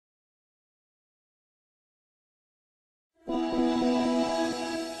I'm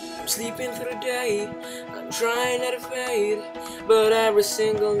sleeping through the day, I'm trying not to fade, but every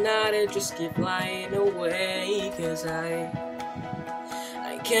single night I just keep lying awake, 'cause I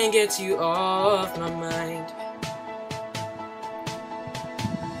can't get you off my mind.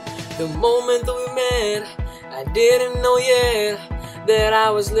 The moment that we met, I didn't know yet that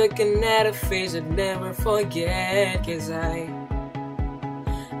I was looking at a face I'd never forget, 'cause I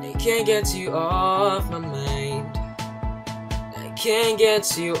can't get you off my mind. I can't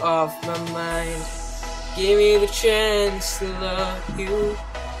get you off my mind. Give me the chance to love you,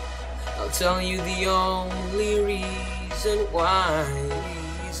 I'll tell you the only reason why.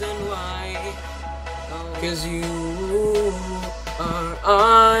 'Cause you are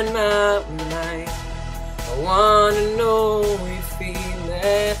on my mind. I wanna know you feel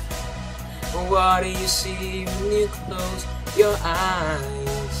it. What do you see when you close your eyes?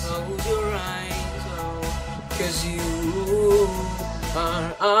 Close your eyes, oh. 'Cause you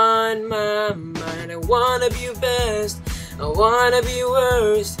are on my mind. I wanna be your best, I wanna be your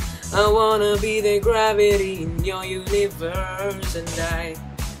worst, I wanna be the gravity in your universe, and I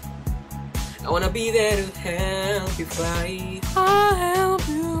wanna be there to help you fight. I'll help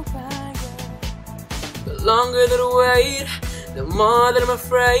you fight. The longer that I wait, the more that I'm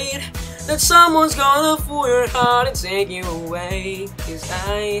afraid that someone's gonna fool your heart and take you away. 'Cause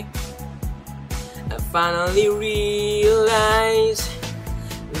I finally realized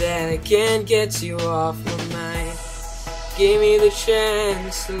that I can't get you off my mind. Give me the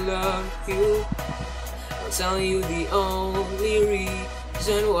chance to love you, I'll tell you the only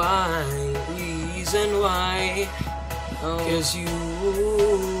reason why. Oh. 'Cause you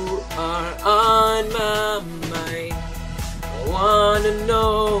are on my mind. I wanna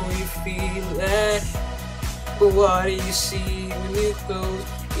know you feel it, but what do you see when you close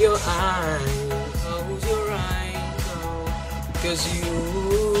your eyes? Close your eyes, oh. 'Cause you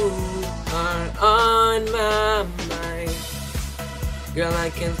are on my mind. Girl, I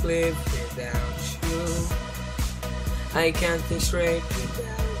can't live without you, I can't think straight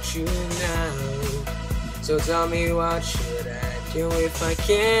without you now. So tell me, what should I do if I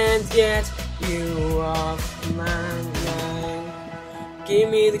can't get you off my mind? Give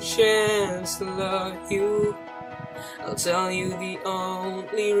me the chance to love you, I'll tell you the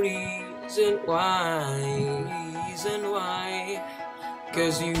only reason why.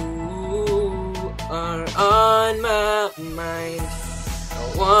 'Cause you are on my mind. I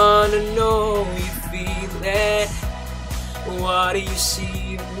wanna know you feel it. What do you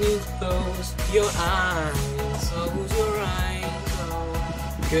see when you close your eyes? Close your eyes, oh.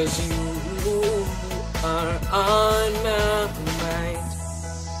 'Cause you are on my mind.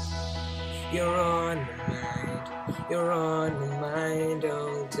 You're on my mind. You're on my mind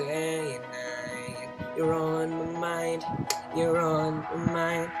all day and night. You're on my mind. You're on my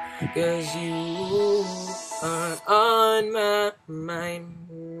mind. 'Cause you are on my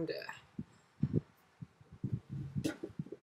mind.